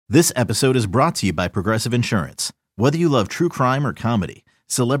This episode is brought to you by Progressive Insurance. Whether you love true crime or comedy,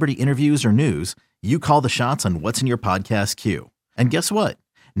 celebrity interviews or news, you call the shots on what's in your podcast queue. And guess what?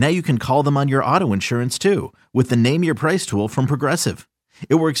 Now you can call them on your auto insurance too with the Name Your Price tool from Progressive.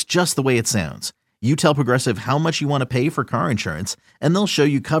 It works just the way it sounds. You tell Progressive how much you want to pay for car insurance, and they'll show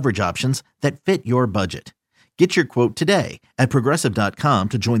you coverage options that fit your budget. Get your quote today at Progressive.com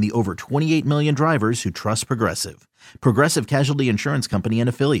to join the over 28 million drivers who trust Progressive. Progressive Casualty Insurance Company and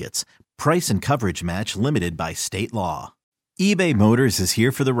Affiliates. Price and coverage match limited by state law. eBay Motors is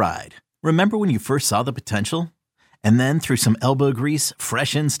here for the ride. Remember when you first saw the potential? And then through some elbow grease,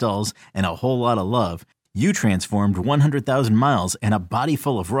 fresh installs, and a whole lot of love, you transformed 100,000 miles and a body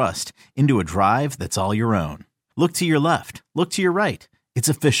full of rust into a drive that's all your own. Look to your left. Look to your right. It's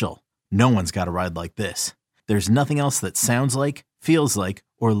official. No one's got a ride like this. There's nothing else that sounds like, feels like,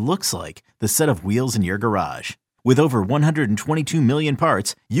 or looks like the set of wheels in your garage. With over 122 million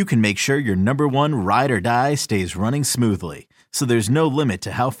parts, you can make sure your number one ride or die stays running smoothly. So there's no limit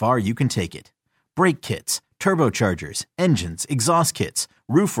to how far you can take it. Brake kits, turbochargers, engines, exhaust kits,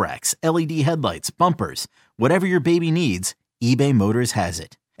 roof racks, LED headlights, bumpers, whatever your baby needs, eBay Motors has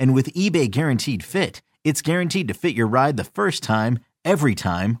it. And with eBay Guaranteed Fit, it's guaranteed to fit your ride the first time, every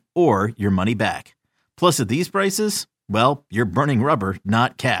time, or your money back. Plus, at these prices, well, you're burning rubber,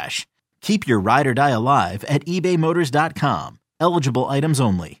 not cash. Keep your ride or die alive at ebaymotors.com. Eligible items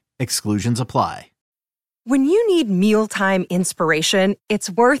only. Exclusions apply. When you need mealtime inspiration,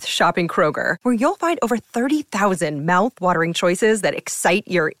 it's worth shopping Kroger, where you'll find over 30,000 mouth-watering choices that excite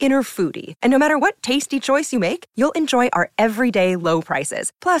your inner foodie. And no matter what tasty choice you make, you'll enjoy our everyday low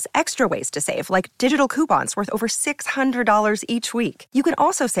prices, plus extra ways to save, like digital coupons worth over $600 each week. You can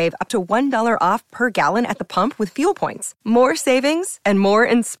also save up to $1 off per gallon at the pump with fuel points. More savings and more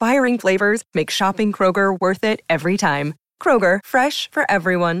inspiring flavors make shopping Kroger worth it every time. Kroger, fresh for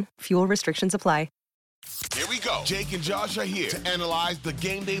everyone. Fuel restrictions apply. Here we go. Jake and Josh are here to analyze the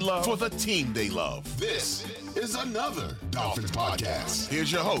game they love for the team they love. This is another Dolphins podcast.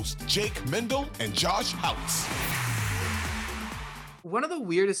 Here's your host, Jake Mendel and Josh Houtz. One of the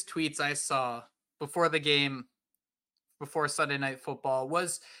weirdest tweets I saw before the game, before Sunday Night Football,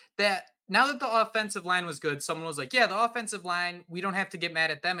 was that now that the offensive line was good, someone was like, yeah, the offensive line, we don't have to get mad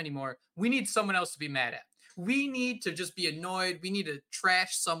at them anymore. We need someone else to be mad at. We need to just be annoyed. We need to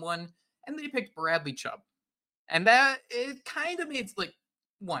trash someone. And they picked Bradley Chubb. And that, it kind of made, like,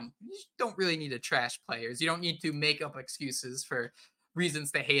 one, you don't really need to trash players. You don't need to make up excuses for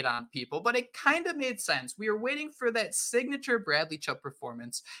reasons to hate on people. But it kind of made sense. We were waiting for that signature Bradley Chubb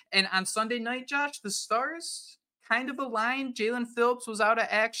performance. And on Sunday night, Josh, the stars kind of aligned. Jalen Phillips was out of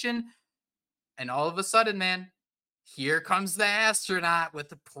action. And all of a sudden, man, here comes the astronaut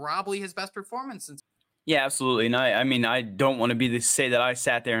with probably his best performance since. Yeah, absolutely. And I mean, I don't want to be to say that I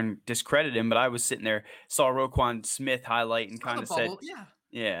sat there and discredit him, but I was sitting there, saw Roquan Smith highlight and kind of said,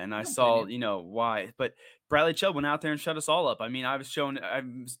 and I saw, why. But Bradley Chubb went out there and shut us all up. I mean, I was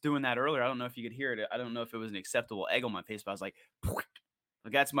doing that earlier. I don't know if you could hear it. I don't know if it was an acceptable egg on my face, but I was like,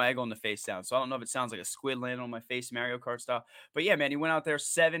 that's my egg on the face sound. So I don't know if it sounds like a squid landing on my face, Mario Kart style. But yeah, man, he went out there,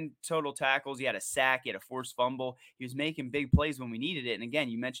 7 total tackles. He had a sack. He had a forced fumble. He was making big plays when we needed it. And again,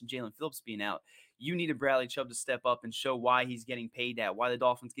 you mentioned Jalen Phillips being out. You needed Bradley Chubb to step up and show why he's getting paid at, why the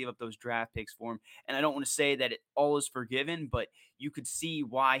Dolphins gave up those draft picks for him. And I don't want to say that it all is forgiven, but you could see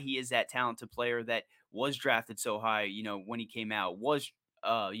why he is that talented player that was drafted so high, when he came out, was,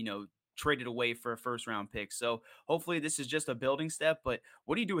 traded away for a first-round pick. So hopefully this is just a building step. But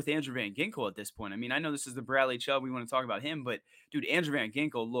what do you do with Andrew Van Ginkel at this point? I mean, I know this is the Bradley Chubb. We want to talk about him. But, dude, Andrew Van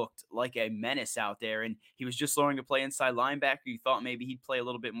Ginkel looked like a menace out there. And he was just learning to play inside linebacker. You thought maybe he'd play a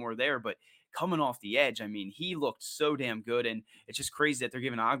little bit more there. But coming off the edge, I mean, he looked so damn good. And it's just crazy that they're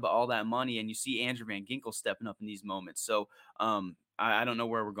giving Agba all that money. And you see Andrew Van Ginkel stepping up in these moments. So I don't know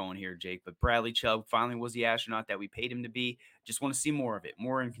where we're going here, Jake. But Bradley Chubb finally was the astronaut that we paid him to be. Just want to see more of it,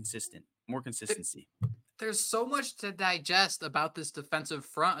 more consistency. There's so much to digest about this defensive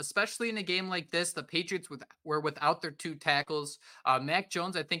front, especially in a game like this. The Patriots were without their 2 tackles. Mac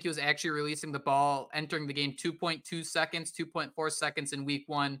Jones, I think he was actually releasing the ball, entering the game 2.2 seconds, 2.4 seconds in week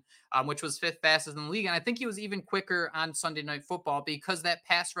 1, which was 5th fastest in the league. And I think he was even quicker on Sunday Night Football because that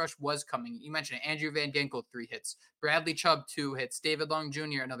pass rush was coming. You mentioned it, Andrew Van Ginkel, 3 hits. Bradley Chubb, 2 hits. David Long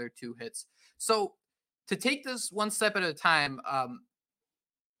Jr., another 2 hits. So to take this one step at a time,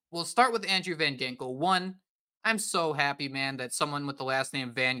 we'll start with Andrew Van Ginkel. One, I'm so happy, man, that someone with the last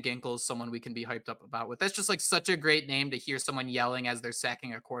name Van Ginkel is someone we can be hyped up about with. That's just like such a great name to hear someone yelling as they're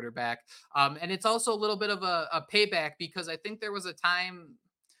sacking a quarterback. And it's also a little bit of a payback because I think there was a time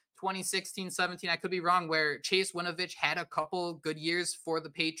 2016, 17, I could be wrong, where Chase Winovich had a couple good years for the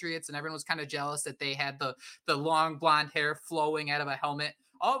Patriots, and everyone was kind of jealous that they had the long blonde hair flowing out of a helmet.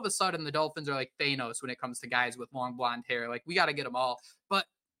 All of a sudden, the Dolphins are like Thanos when it comes to guys with long blonde hair. Like, we got to get them all. But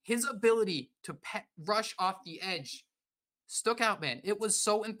his ability to rush off the edge stuck out, man. It was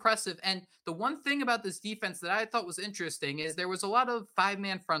so impressive. And the one thing about this defense that I thought was interesting is there was a lot of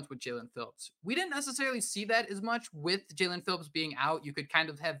five-man fronts with Jalen Phillips. We didn't necessarily see that as much with Jalen Phillips being out. You could kind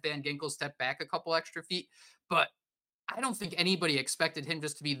of have Van Ginkel step back a couple extra feet, but I don't think anybody expected him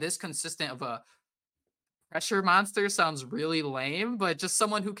just to be this consistent of a pressure monster. Sounds really lame, but just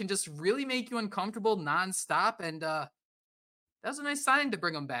someone who can just really make you uncomfortable nonstop. And that was a nice sign to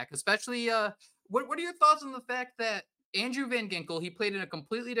bring him back, especially what are your thoughts on the fact that Andrew Van Ginkel, he played in a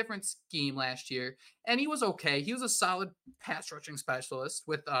completely different scheme last year, and he was okay. He was a solid pass rushing specialist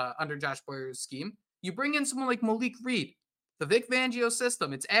with under Josh Boyer's scheme. You bring in someone like Malik Reed, the Vic Fangio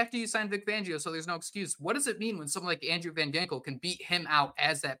system. It's after you sign Vic Fangio, so there's no excuse. What does it mean when someone like Andrew Van Ginkel can beat him out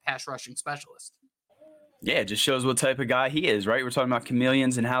as that pass rushing specialist? Yeah, it just shows what type of guy he is, right? We're talking about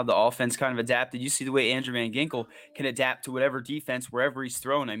chameleons and how the offense kind of adapted. You see the way Andrew Van Ginkel can adapt to whatever defense, wherever he's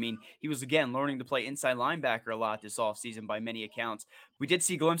thrown. I mean, he was, again, learning to play inside linebacker a lot this offseason by many accounts. We did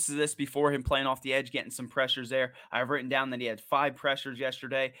see glimpses of this before, him playing off the edge, getting some pressures there. I've written down that he had 5 pressures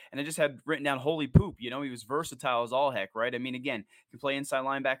yesterday, and I just had written down holy poop. You know, he was versatile as all heck, right? I mean, again, can play inside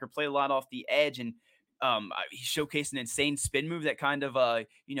linebacker, play a lot off the edge, and he showcased an insane spin move that kind of,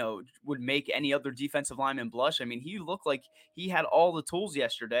 would make any other defensive lineman blush. I mean, he looked like he had all the tools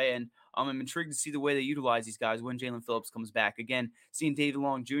yesterday, and I'm intrigued to see the way they utilize these guys when Jalen Phillips comes back. Again, seeing David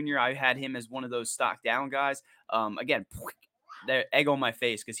Long Jr., I had him as one of those stock down guys. Again, egg on my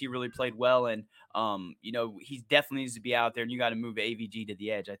face because he really played well, and he definitely needs to be out there, and you got to move AVG to the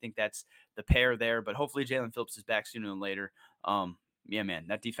edge. I think that's the pair there, but hopefully Jalen Phillips is back sooner than later. Yeah, man,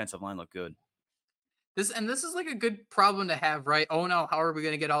 that defensive line looked good. This is like a good problem to have, right? Oh no, how are we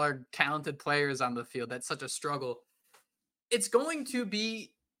going to get all our talented players on the field? That's such a struggle. It's going to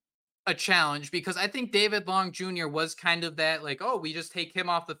be a challenge because I think David Long Jr. was kind of that, like, oh, we just take him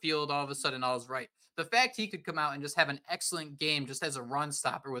off the field, all of a sudden all's right. The fact he could come out and just have an excellent game just as a run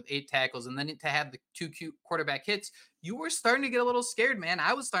stopper with 8 tackles and then to have the 2 cute quarterback hits, you were starting to get a little scared, man.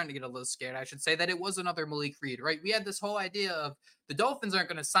 I was starting to get a little scared. I should say that it was another Malik Reed, right? We had this whole idea of the Dolphins aren't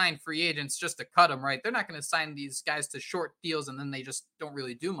going to sign free agents just to cut them, right? They're not going to sign these guys to short deals and then they just don't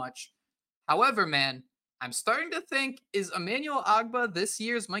really do much. However, man, I'm starting to think, is Emmanuel Ogbah this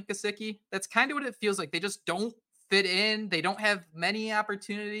year's Mike Gesicki? That's kind of what it feels like. They just don't fit in. They don't have many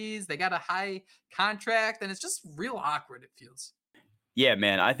opportunities. They got a high contract, and it's just real awkward, it feels. Yeah,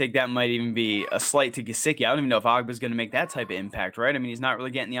 man, I think that might even be a slight to Gesicki. I don't even know if Ogba's going to make that type of impact, right? I mean, he's not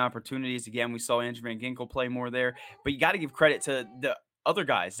really getting the opportunities. Again, we saw Andrew Van Ginkel play more there, but you got to give credit to the other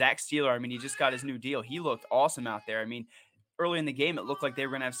guys. Zach Steeler, I mean, he just got his new deal. He looked awesome out there. I mean, early in the game, it looked like they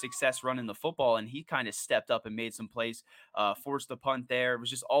were going to have success running the football, and he kind of stepped up and made some plays, forced a punt there. It was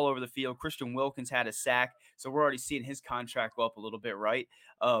just all over the field. Christian Wilkins had a sack, so we're already seeing his contract go up a little bit, right?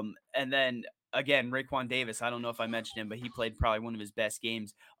 And then, again, Raekwon Davis, I don't know if I mentioned him, but he played probably one of his best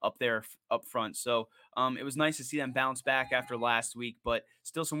games up there up front. So it was nice to see them bounce back after last week, but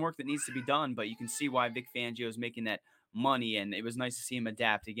still some work that needs to be done. But you can see why Vic Fangio is making that money, and it was nice to see him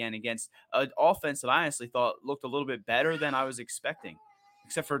adapt again against an offense that I honestly thought looked a little bit better than I was expecting,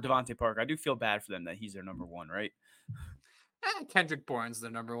 except for Devontae Parker. I do feel bad for them that he's their number one, right? Kendrick Bourne's the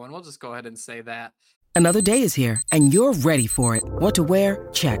number one. We'll just go ahead and say that. Another day is here, and you're ready for it. What to wear?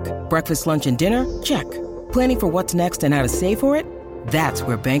 Check. Breakfast, lunch, and dinner? Check. Planning for what's next and how to save for it? That's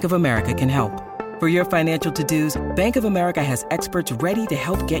where Bank of America can help. For your financial to-dos, Bank of America has experts ready to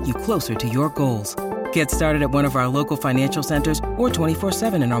help get you closer to your goals. Get started at one of our local financial centers or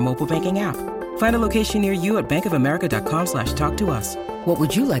 24/7 in our mobile banking app. Find a location near you at bankofamerica.com/talktous. What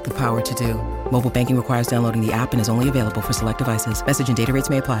would you like the power to do? Mobile banking requires downloading the app and is only available for select devices. Message and data rates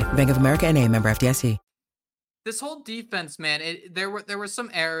may apply. Bank of America N.A., member FDIC. This whole defense, man, there were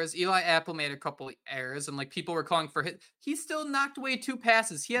some errors. Eli Apple made a couple errors, and like people were calling for hit. He still knocked away 2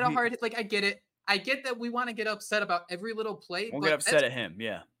 passes. He had a hard hit. Like, I get it. I get that we want to get upset about every little play. We'll get upset at him,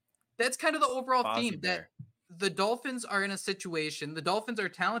 yeah. That's kind of the overall theme, that the Dolphins are in a situation, the Dolphins are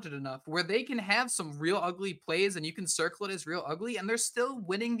talented enough where they can have some real ugly plays and you can circle it as real ugly, and they're still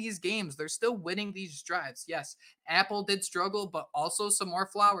winning these games. They're still winning these drives. Yes, Apple did struggle, but also some more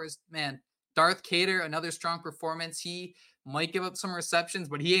flowers. Man, Darth Cater, another strong performance. He might give up some receptions,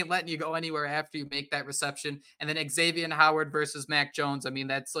 but he ain't letting you go anywhere after you make that reception. And then Xavier Howard versus Mac Jones. I mean,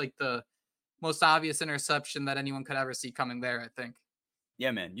 that's like the most obvious interception that anyone could ever see coming there, I think. Yeah,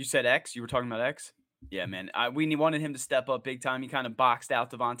 man. You said X? You were talking about X? Yeah, man. We wanted him to step up big time. He kind of boxed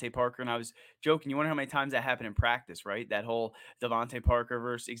out Devontae Parker, and I was joking. You wonder how many times that happened in practice, right? That whole Devontae Parker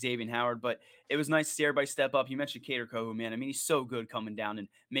versus Xavier Howard. But it was nice to see everybody step up. You mentioned Cater Kohu, man. I mean, he's so good coming down and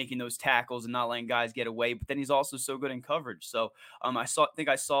making those tackles and not letting guys get away. But then he's also so good in coverage. So I saw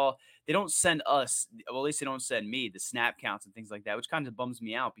they don't send us, well, at least they don't send me the snap counts and things like that, which kind of bums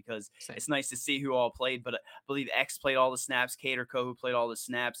me out because it's nice to see who all played. But I believe X played all the snaps, Cater Kohu played all the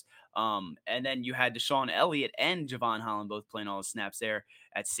snaps. And then you had Deshaun Elliott and Javon Holland both playing all the snaps there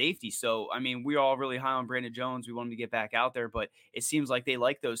at safety. So, I mean, we're all really high on Brandon Jones. We want him to get back out there, but it seems like they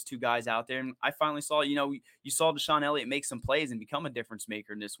like those two guys out there. And I finally saw, you saw Deshaun Elliott make some plays and become a difference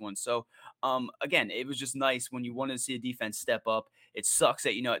maker in this one. So, again, it was just nice when you wanted to see the defense step up. It sucks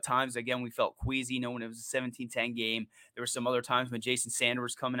that, at times, again, we felt queasy, when it was a 17-10 game. There were some other times when Jason Sanders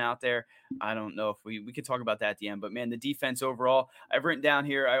was coming out there. I don't know if we could talk about that at the end, but man, the defense overall, I've written down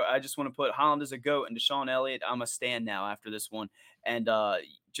here, I just want to put Holland as a GOAT and Deshaun Elliott, I'm a stand now after this one. And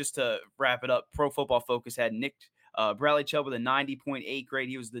just to wrap it up, Pro Football Focus had Bradley Chubb with a 90.8 grade.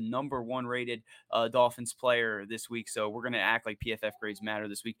 He was the number 1 rated Dolphins player this week. So we're going to act like PFF grades matter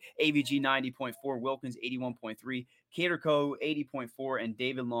this week. AVG 90.4, Wilkins 81.3, Cater Kohu 80.4, and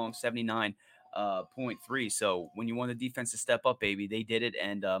David Long 79.3. So when you want the defense to step up, baby, they did it.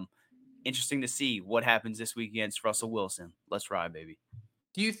 And interesting to see what happens this week against Russell Wilson. Let's ride, baby.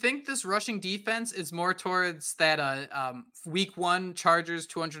 Do you think this rushing defense is more towards that week 1 Chargers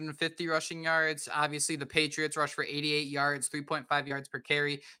 250 rushing yards? Obviously, the Patriots rush for 88 yards, 3.5 yards per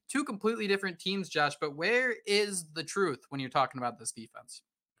carry. Two completely different teams, Josh, but where is the truth when you're talking about this defense?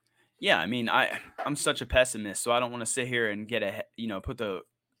 Yeah, I mean, I'm such a pessimist, so I don't want to sit here and put the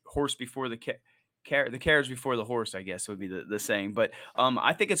horse before the carriage before the horse, I guess would be the saying. But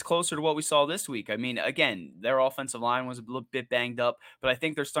I think it's closer to what we saw this week. I mean, again, their offensive line was a little bit banged up, but I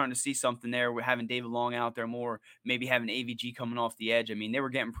think they're starting to see something there. We're having David Long out there more, maybe having AVG coming off the edge. I mean, they were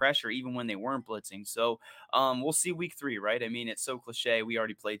getting pressure even when they weren't blitzing. So we'll see week 3, right? I mean, it's so cliche. We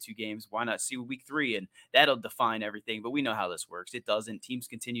already played 2 games. Why not see week 3? And that'll define everything. But we know how this works. It doesn't. Teams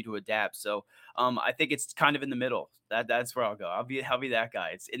continue to adapt. So I think it's kind of in the middle. That's where I'll go. I'll be that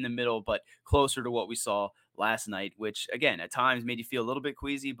guy. It's in the middle, but closer to what we saw last night, which again at times made you feel a little bit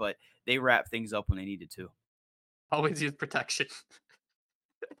queasy, but they wrapped things up when they needed to. Always use protection.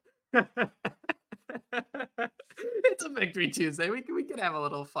 It's a Victory Tuesday. We can have a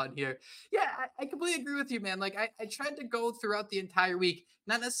little fun here. Yeah, I completely agree with you, man. Like I tried to go throughout the entire week,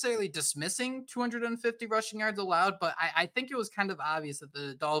 not necessarily dismissing 250 rushing yards allowed, but I think it was kind of obvious that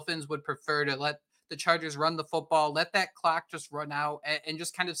the Dolphins would prefer to let the Chargers run the football, let that clock just run out, and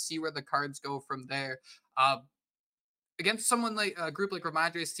just kind of see where the cards go from there. Against someone like a group like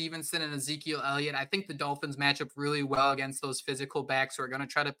Ramondre Stevenson and Ezekiel Elliott, I think the Dolphins match up really well against those physical backs who are going to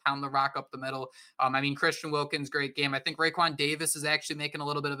try to pound the rock up the middle. I mean, Christian Wilkins, great game. I think Raekwon Davis is actually making a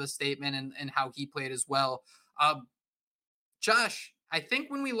little bit of a statement in how he played as well. Josh, I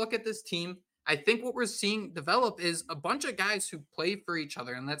think when we look at this team, I think what we're seeing develop is a bunch of guys who play for each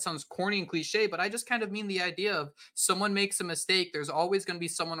other. And that sounds corny and cliche, but I just kind of mean the idea of someone makes a mistake. There's always going to be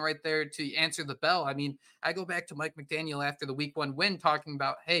someone right there to answer the bell. I mean, I go back to Mike McDaniel after the week 1 win talking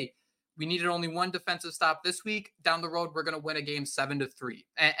about, hey, we needed only one defensive stop this week. Down the road, we're going to win a game 7-3.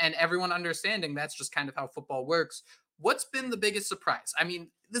 And everyone understanding that's just kind of how football works. What's been the biggest surprise? I mean,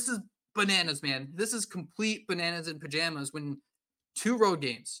 this is bananas, man. This is complete bananas in pajamas when 2 road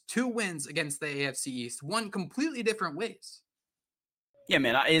games, 2 wins against the AFC East, 1 completely different ways. Yeah,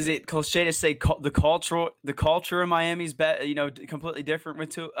 man. Is it cliche to say the culture in Miami's completely different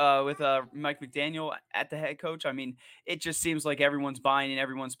with Mike McDaniel at the head coach? I mean, it just seems like everyone's buying and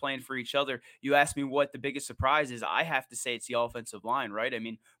everyone's playing for each other. You ask me what the biggest surprise is, I have to say it's the offensive line, right? I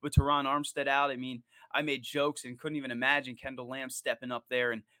mean, with Teron Armstead out, I mean, I made jokes and couldn't even imagine Kendall Lamb stepping up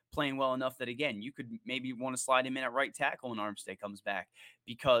there and playing well enough that, again, you could maybe want to slide him in at right tackle when Armstead comes back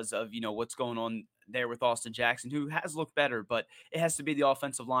because of, what's going on there with Austin Jackson, who has looked better, but it has to be the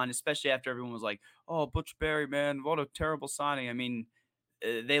offensive line, especially after everyone was like, oh, Butch Berry, man, what a terrible signing. I mean,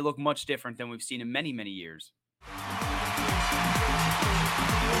 they look much different than we've seen in many, many years.